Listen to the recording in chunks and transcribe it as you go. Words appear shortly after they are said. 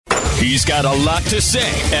He's got a lot to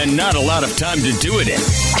say and not a lot of time to do it in.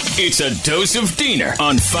 It's a dose of Diener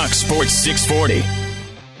on Fox Sports 640.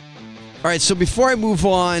 All right, so before I move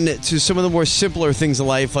on to some of the more simpler things in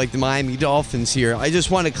life, like the Miami Dolphins here, I just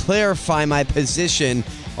want to clarify my position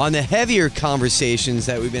on the heavier conversations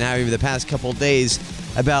that we've been having for the past couple of days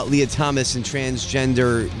about Leah Thomas and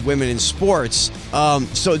transgender women in sports.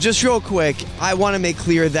 So just real quick, I want to make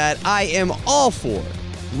clear that I am all for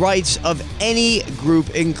rights of any group,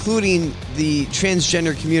 including the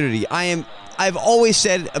transgender community. I've always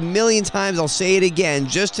said a million times, I'll say it again,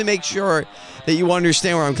 just to make sure that you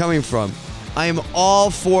understand where I'm coming from. I am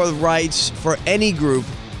all for the rights for any group,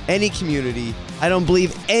 any community. I don't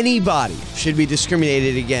believe anybody should be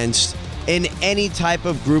discriminated against in any type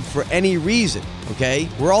of group for any reason, okay?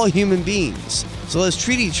 We're all human beings, so let's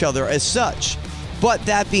treat each other as such. But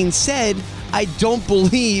that being said, I don't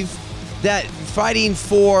believe that fighting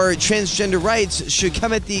for transgender rights should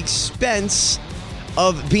come at the expense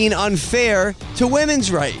of being unfair to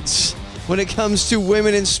women's rights when it comes to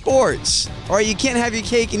women in sports. All right, you can't have your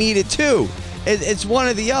cake and eat it too. It's one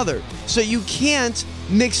or the other. So you can't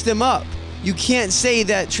mix them up. You can't say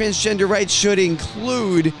that transgender rights should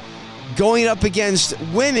include going up against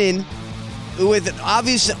women with an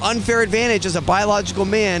obvious unfair advantage as a biological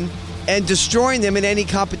man and destroying them in any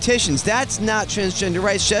competitions. That's not transgender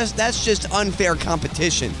rights. That's just unfair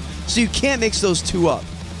competition. So you can't mix those two up.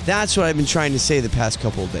 That's what I've been trying to say the past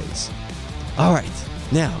couple of days. All right,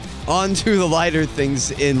 now on to the lighter things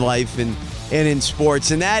in life and in sports,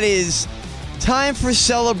 and that is time for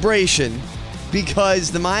celebration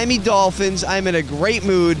because the Miami Dolphins, I'm in a great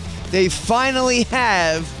mood. They finally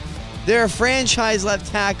have their franchise left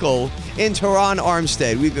tackle in Teron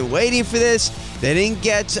Armstead. We've been waiting for this. They didn't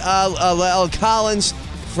get L. Collins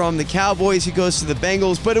from the Cowboys. He goes to the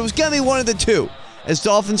Bengals, but it was going to be one of the two. As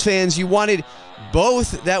Dolphins fans, you wanted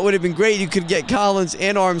both. That would have been great. You could get Collins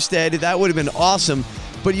and Armstead. That would have been awesome.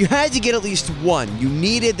 But you had to get at least one. You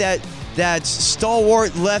needed that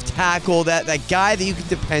stalwart left tackle, that guy that you could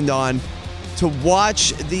depend on to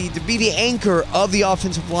be the anchor of the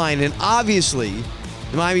offensive line. And obviously,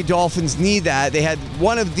 the Miami Dolphins need that. They had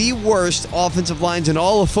one of the worst offensive lines in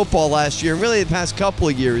all of football last year, and really the past couple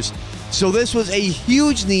of years. So this was a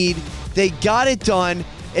huge need. They got it done.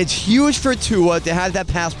 It's huge for Tua to have that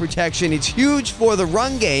pass protection. It's huge for the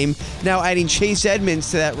run game, now adding Chase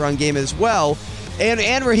Edmonds to that run game as well,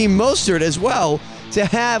 and Raheem Mostert as well, to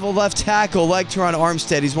have a left tackle like Teron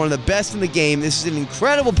Armstead. He's one of the best in the game. This is an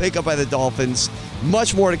incredible pickup by the Dolphins.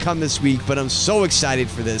 Much more to come this week, but I'm so excited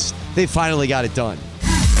for this. They finally got it done.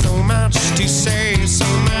 So much to say, so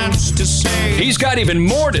much to say. He's got even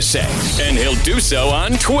more to say, and he'll do so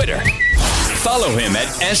on Twitter. Follow him at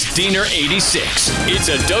SDiener86. It's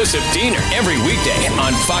a dose of Diener every weekday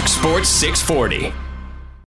on Fox Sports 640.